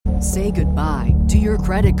Say goodbye to your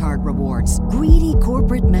credit card rewards. Greedy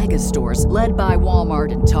corporate mega stores, led by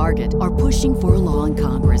Walmart and Target, are pushing for a law in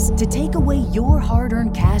Congress to take away your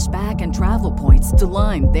hard-earned cash back and travel points to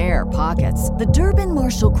line their pockets. The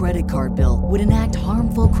Durbin-Marshall credit card bill would enact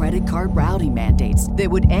harmful credit card routing mandates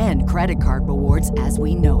that would end credit card rewards as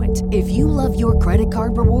we know it. If you love your credit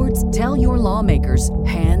card rewards, tell your lawmakers,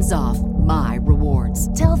 hands off my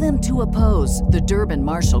rewards. Tell them to oppose the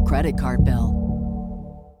Durbin-Marshall credit card bill.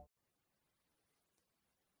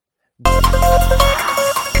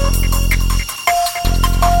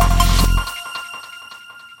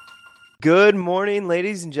 Good morning,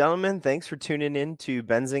 ladies and gentlemen. Thanks for tuning in to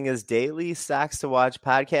Benzinga's Daily Stocks to Watch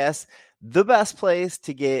podcast, the best place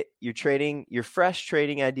to get your fresh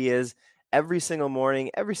trading ideas every single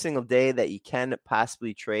morning, every single day that you can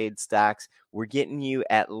possibly trade stocks. We're getting you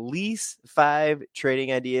at least 5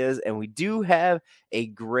 trading ideas, and we do have a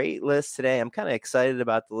great list today. I'm kind of excited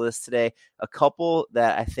about the list today. A couple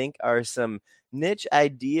that I think are some niche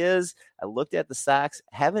ideas. I looked at the stocks,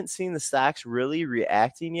 haven't seen the stocks really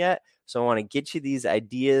reacting yet. So I want to get you these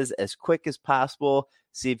ideas as quick as possible.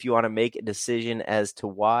 See if you want to make a decision as to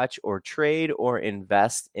watch or trade or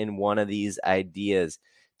invest in one of these ideas.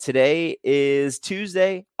 Today is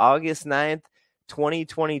Tuesday, August 9th,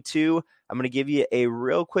 2022. I'm going to give you a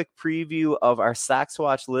real quick preview of our stocks to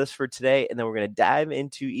watch list for today, and then we're going to dive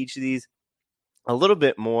into each of these a little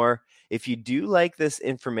bit more. If you do like this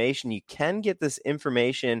information, you can get this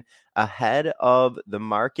information ahead of the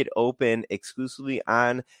market open exclusively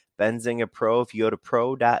on Benzinga Pro. If you go to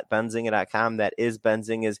pro.benzinga.com, that is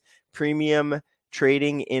Benzinga's premium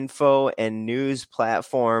trading info and news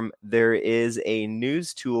platform. There is a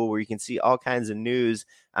news tool where you can see all kinds of news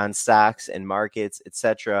on stocks and markets,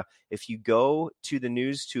 etc. If you go to the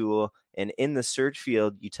news tool and in the search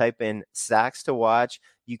field, you type in stocks to watch,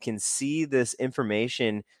 you can see this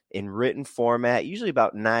information in written format, usually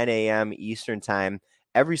about 9 a.m. Eastern time,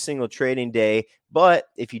 every single trading day. But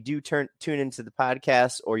if you do tune into the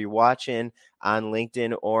podcast or you're watching on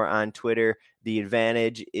LinkedIn or on Twitter, the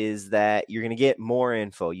advantage is that you're going to get more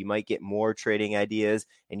info. You might get more trading ideas,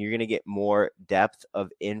 and you're going to get more depth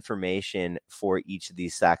of information for each of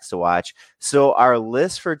these stocks to watch. So our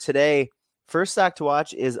list for today, first stock to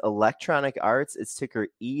watch is Electronic Arts. It's ticker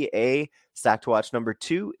EA. Stock to watch number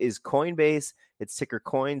 2 is Coinbase. It's ticker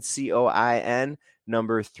COIN, COIN.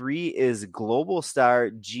 Number 3 is Global Star.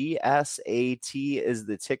 GSAT is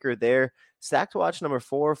the ticker there. Stock to watch number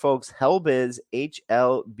 4, folks, HLBZ,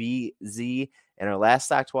 HLBZ. And our last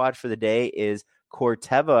stock to watch for the day is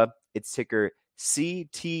Corteva. It's ticker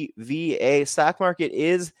CTVA. Stock market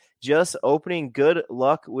is just opening. Good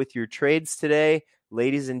luck with your trades today,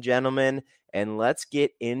 ladies and gentlemen. And let's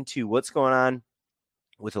get into what's going on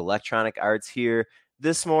with Electronic Arts here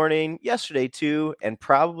this morning, yesterday too, and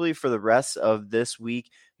probably for the rest of this week.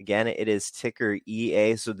 Again, it is ticker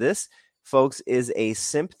EA. So this, folks, is a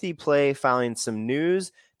sympathy play following some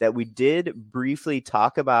news that we did briefly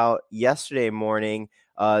talk about yesterday morning.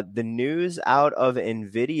 The news out of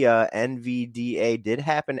NVIDIA, NVDA, did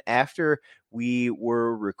happen after we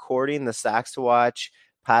were recording the Stocks to Watch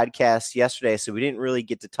podcast yesterday, so we didn't really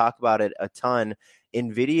get to talk about it a ton.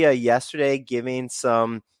 NVIDIA yesterday giving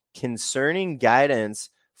some concerning guidance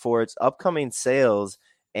for its upcoming sales,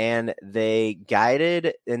 and they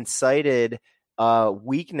guided and cited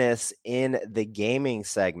weakness in the gaming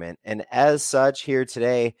segment. And as such, here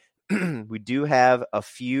today, we do have a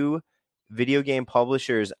few video game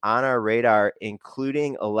publishers on our radar,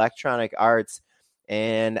 including Electronic Arts.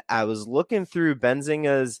 And I was looking through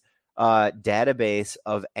Benzinga's database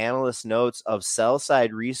of analyst notes of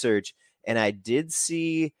sell-side research, and I did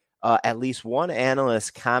see at least one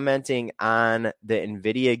analyst commenting on the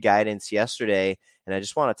NVIDIA guidance yesterday, and I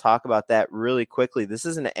just want to talk about that really quickly. This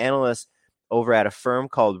is an analyst over at a firm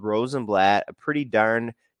called Rosenblatt, a pretty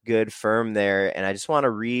darn good firm there, and I just want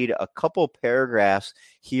to read a couple paragraphs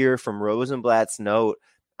here from Rosenblatt's note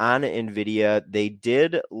on NVIDIA. They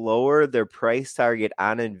did lower their price target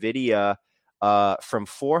on NVIDIA from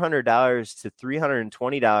 $400 to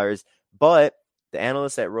 $320, but the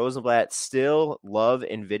analysts at Rosenblatt still love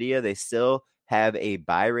NVIDIA. They still have a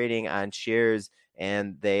buy rating on shares,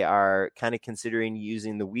 and they are kind of considering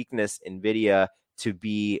using the weakness in NVIDIA to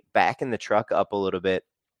be back in the truck up a little bit.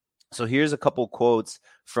 So here's a couple quotes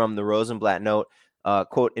from the Rosenblatt note.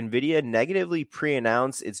 Quote, NVIDIA negatively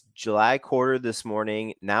pre-announced its July quarter this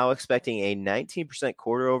morning, now expecting a 19%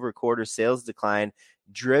 quarter-over-quarter sales decline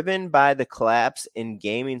driven by the collapse in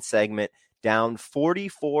gaming segment, down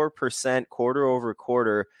 44% quarter over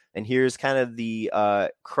quarter. And here's kind of the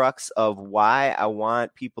crux of why I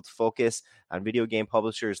want people to focus on video game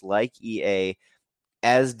publishers like EA.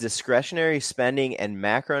 as discretionary spending and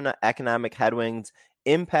macroeconomic headwinds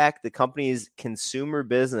impact the company's consumer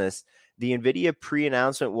business. The NVIDIA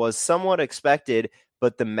pre-announcement was somewhat expected,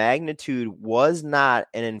 but the magnitude was not,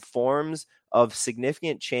 and informs of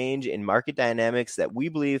significant change in market dynamics that we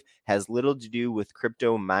believe has little to do with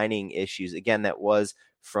crypto mining issues. Again, that was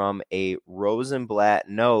from a Rosenblatt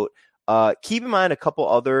note. Keep in mind a couple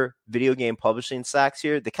other video game publishing stocks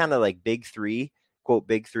here. The kind of like big three, quote,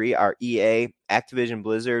 big three are EA, Activision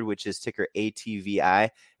Blizzard, which is ticker ATVI,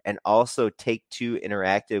 and also Take-Two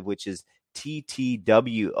Interactive, which is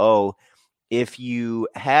TTWO. If you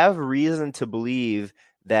have reason to believe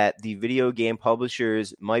that the video game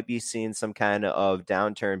publishers might be seeing some kind of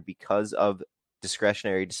downturn because of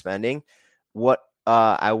discretionary spending, what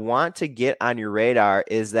I want to get on your radar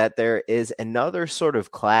is that there is another sort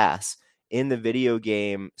of class in the video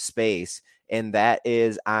game space, and that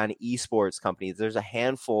is on esports companies. There's a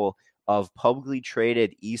handful of publicly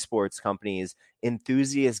traded esports companies,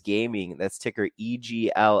 Enthusiast Gaming, that's ticker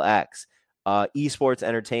EGLX, Esports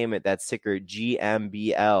Entertainment, that's ticker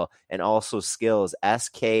GMBL, and also Skills,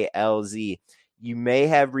 SKLZ. You may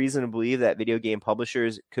have reason to believe that video game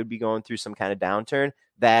publishers could be going through some kind of downturn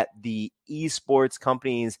that the esports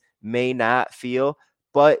companies may not feel,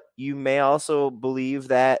 but you may also believe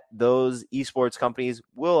that those esports companies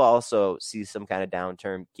will also see some kind of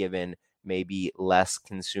downturn given maybe less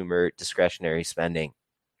consumer discretionary spending.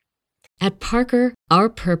 At Parker, our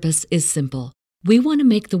purpose is simple. We want to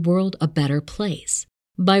make the world a better place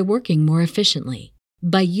by working more efficiently,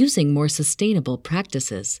 by using more sustainable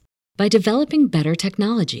practices, by developing better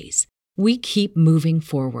technologies. We keep moving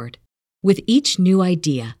forward. With each new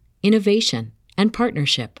idea, innovation, and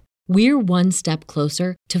partnership, we're one step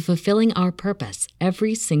closer to fulfilling our purpose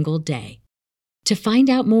every single day. To find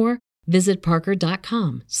out more, visit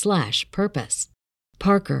parker.com/purpose.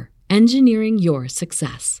 Parker, engineering your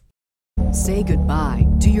success. Say goodbye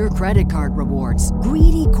to your credit card rewards.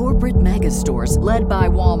 Greedy corporate mega stores, led by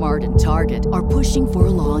Walmart and Target, are pushing for a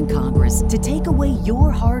law in Congress to take away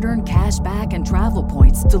your hard-earned cash back and travel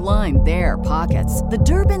points to line their pockets. The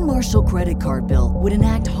Durbin-Marshall credit card bill would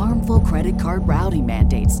enact harmful credit card routing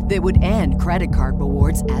mandates that would end credit card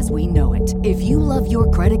rewards as we know it. If you love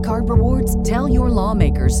your credit card rewards, tell your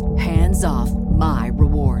lawmakers, hands off my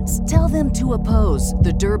rewards. Tell them to oppose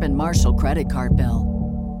the Durbin-Marshall credit card bill.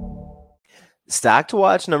 Stock to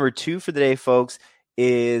watch number 2 for the day, folks,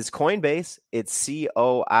 is Coinbase. It's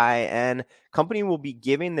COIN. Company will be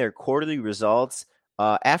giving their quarterly results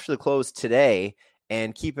after the close today.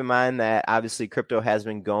 And keep in mind that obviously crypto has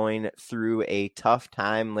been going through a tough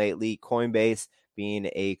time lately. Coinbase being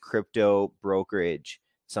a crypto brokerage,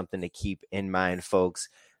 something to keep in mind, folks.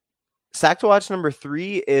 Stock to watch number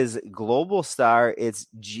 3 is Global Star. It's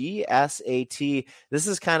GSAT. This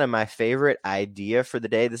is kind of my favorite idea for the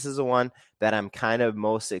day. This is the one that I'm kind of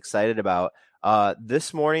most excited about.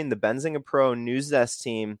 This morning, the Benzinga Pro News Desk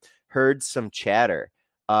team heard some chatter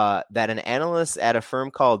that an analyst at a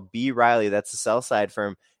firm called B. Riley, that's a sell-side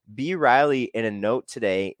firm, B. Riley, in a note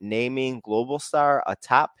today, naming Global Star a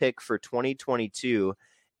top pick for 2022.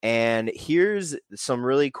 And here's some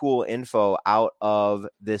really cool info out of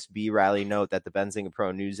this B. Riley note that the Benzinga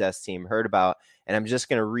Pro News Desk team heard about. And I'm just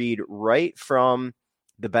going to read right from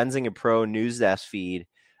the Benzinga Pro News Desk feed.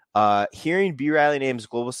 Hearing B. Riley names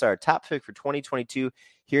Global Star top pick for 2022,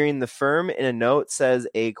 hearing the firm in a note says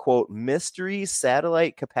a, quote, mystery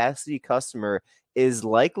satellite capacity customer is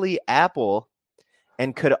likely Apple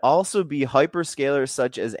and could also be hyperscalers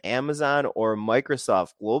such as Amazon or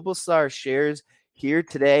Microsoft. Global Star shares here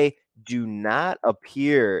today do not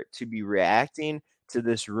appear to be reacting to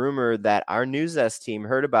this rumor that our News Desk team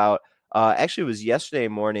heard about. Actually, it was yesterday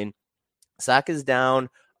morning. Stock is down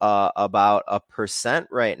about 1%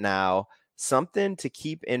 right now. Something to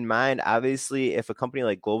keep in mind. Obviously, if a company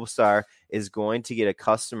like Global Star is going to get a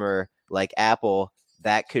customer like Apple,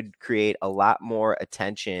 that could create a lot more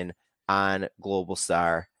attention on Global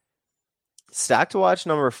Star. Stock to watch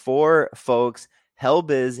number 4, folks.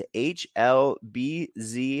 HLBZ,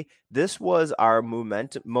 HLBZ. This was our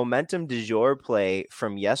momentum du jour play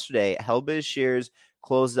from yesterday. HLBZ shares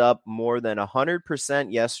closed up more than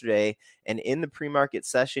 100% yesterday. And in the pre-market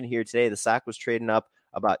session here today, the stock was trading up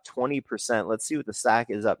about 20%. Let's see what the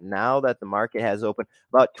stock is up now that the market has opened.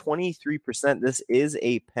 About 23%. This is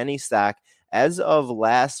a penny stock. As of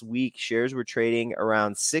last week, shares were trading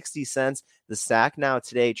around 60 cents. The stock now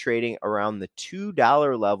today trading around the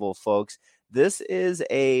 $2 level, folks. This is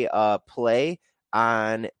a play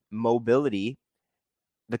on mobility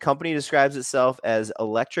The company describes itself as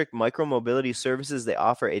electric micromobility services. They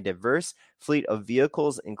offer a diverse fleet of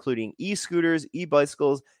vehicles, including e-scooters,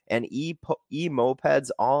 e-bicycles, and e-mopeds,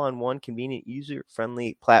 all on one convenient,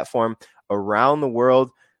 user-friendly platform around the world.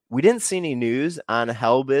 We didn't see any news on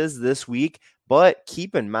HLBZ this week, but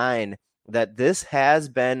keep in mind that this has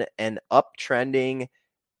been an uptrending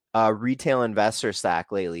retail investor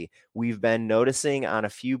stock lately. We've been noticing on a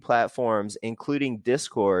few platforms, including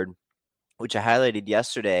Discord, which I highlighted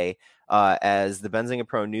yesterday, as the Benzinga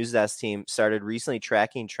Pro News Desk team started recently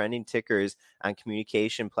tracking trending tickers on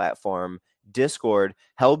communication platform Discord.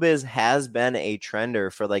 HLBZ has been a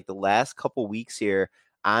trender for like the last couple weeks here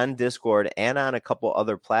on Discord and on a couple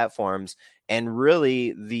other platforms. And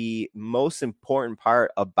really, the most important part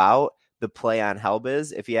about the play on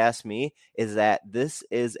HLBZ, if you ask me, is that this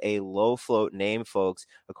is a low float name, folks.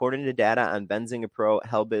 According to data on Benzinga Pro,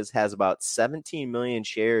 HLBZ has about 17 million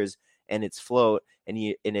shares and its float. And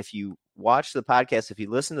if you watch the podcast, if you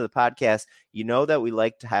listen to the podcast, you know that we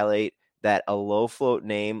like to highlight that a low float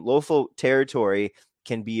name, low float territory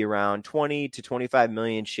can be around 20 to 25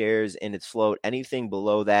 million shares in its float. Anything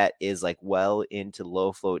below that is like well into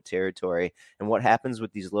low float territory. And what happens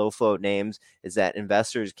with these low float names is that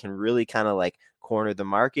investors can really kind of like corner the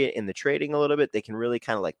market in the trading a little bit. They can really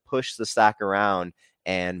kind of like push the stock around.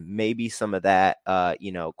 And maybe some of that,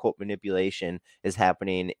 quote manipulation is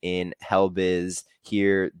happening in HLBZ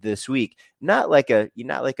here this week. Not like a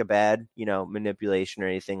bad, manipulation or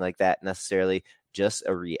anything like that necessarily. Just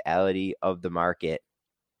a reality of the market.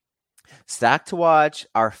 Stock to watch,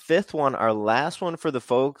 our fifth one, our last one for the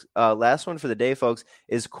day, folks,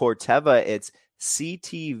 is Corteva. It's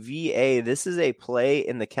CTVA. This is a play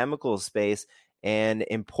in the chemical space, and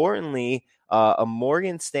importantly, a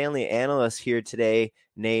Morgan Stanley analyst here today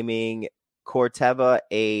naming Corteva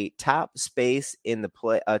a top space in the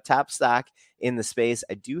play, a top stock in the space.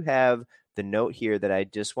 I do have the note here that I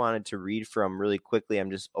just wanted to read from really quickly.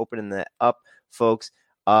 I'm just opening that up, folks.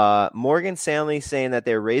 Morgan Stanley saying that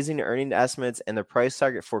they're raising earning estimates and the price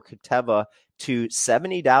target for Corteva to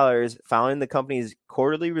 $70 following the company's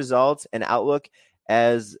quarterly results and outlook,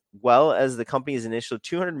 as well as the company's initial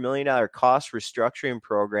 $200 million cost restructuring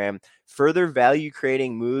program. Further value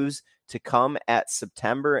creating moves to come at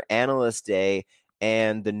September Analyst Day.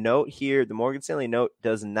 And the note here, the Morgan Stanley note,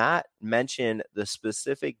 does not mention the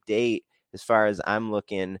specific date as far as I'm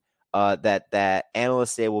looking, that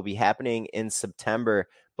Analyst Day will be happening in September.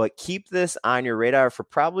 But keep this on your radar for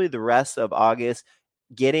probably the rest of August,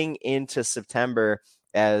 getting into September,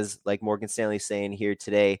 as like Morgan Stanley saying here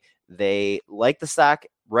today, they like the stock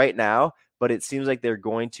right now, but it seems like they're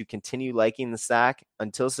going to continue liking the stock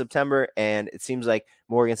until September. And it seems like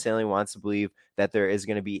Morgan Stanley wants to believe that there is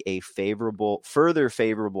going to be a further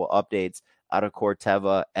favorable updates out of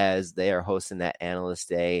Corteva as they are hosting that Analyst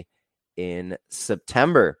Day in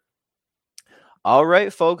September. All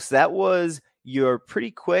right, folks, that was your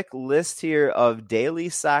pretty quick list here of daily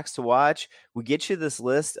stocks to watch. We get you this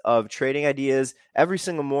list of trading ideas every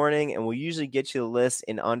single morning, and we'll usually get you the list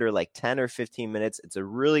in under like 10 or 15 minutes. It's a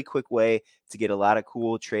really quick way to get a lot of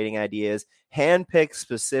cool trading ideas, handpicked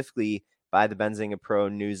specifically by the Benzinga Pro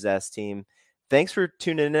News Desk team. Thanks for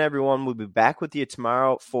tuning in, everyone. We'll be back with you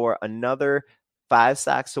tomorrow for another 5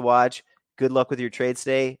 stocks to watch. Good luck with your trades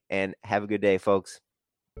today, and have a good day, folks.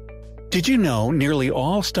 Did you know nearly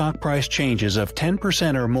all stock price changes of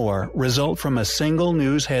 10% or more result from a single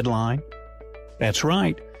news headline? That's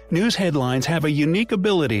right. News headlines have a unique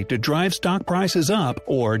ability to drive stock prices up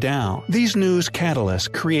or down. These news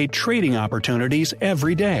catalysts create trading opportunities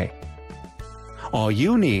every day. All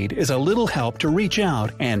you need is a little help to reach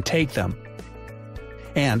out and take them.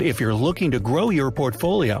 And if you're looking to grow your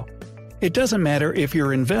portfolio, it doesn't matter if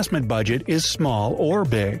your investment budget is small or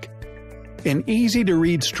big. An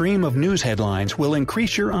easy-to-read stream of news headlines will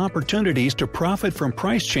increase your opportunities to profit from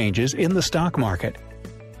price changes in the stock market,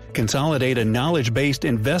 consolidate a knowledge-based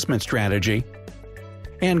investment strategy,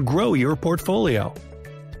 and grow your portfolio.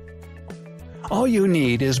 All you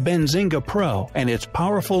need is Benzinga Pro and its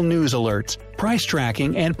powerful news alerts, price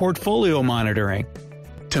tracking, and portfolio monitoring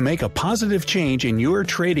to make a positive change in your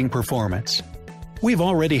trading performance. We've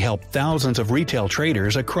already helped thousands of retail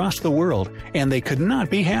traders across the world, and they could not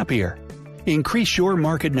be happier. Increase your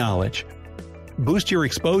market knowledge, boost your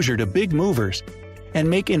exposure to big movers, and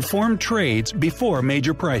make informed trades before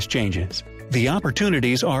major price changes. The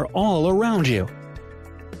opportunities are all around you.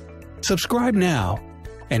 Subscribe now,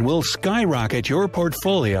 and we'll skyrocket your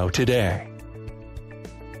portfolio today.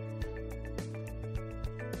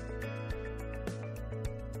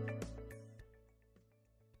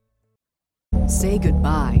 Say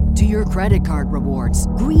goodbye to your credit card rewards.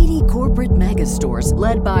 Greedy corporate mega stores,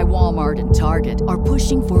 led by Walmart and Target, are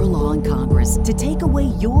pushing for a law in Congress to take away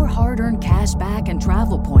your hard-earned cash back and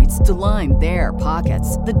travel points to line their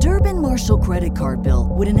pockets. The Durbin-Marshall credit card bill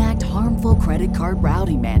would enact harmful credit card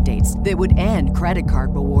routing mandates that would end credit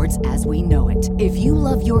card rewards as we know it. If you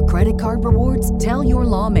love your credit card rewards, tell your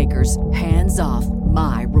lawmakers, hands off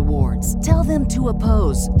my rewards. Tell them to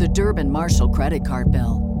oppose the Durbin-Marshall credit card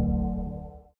bill.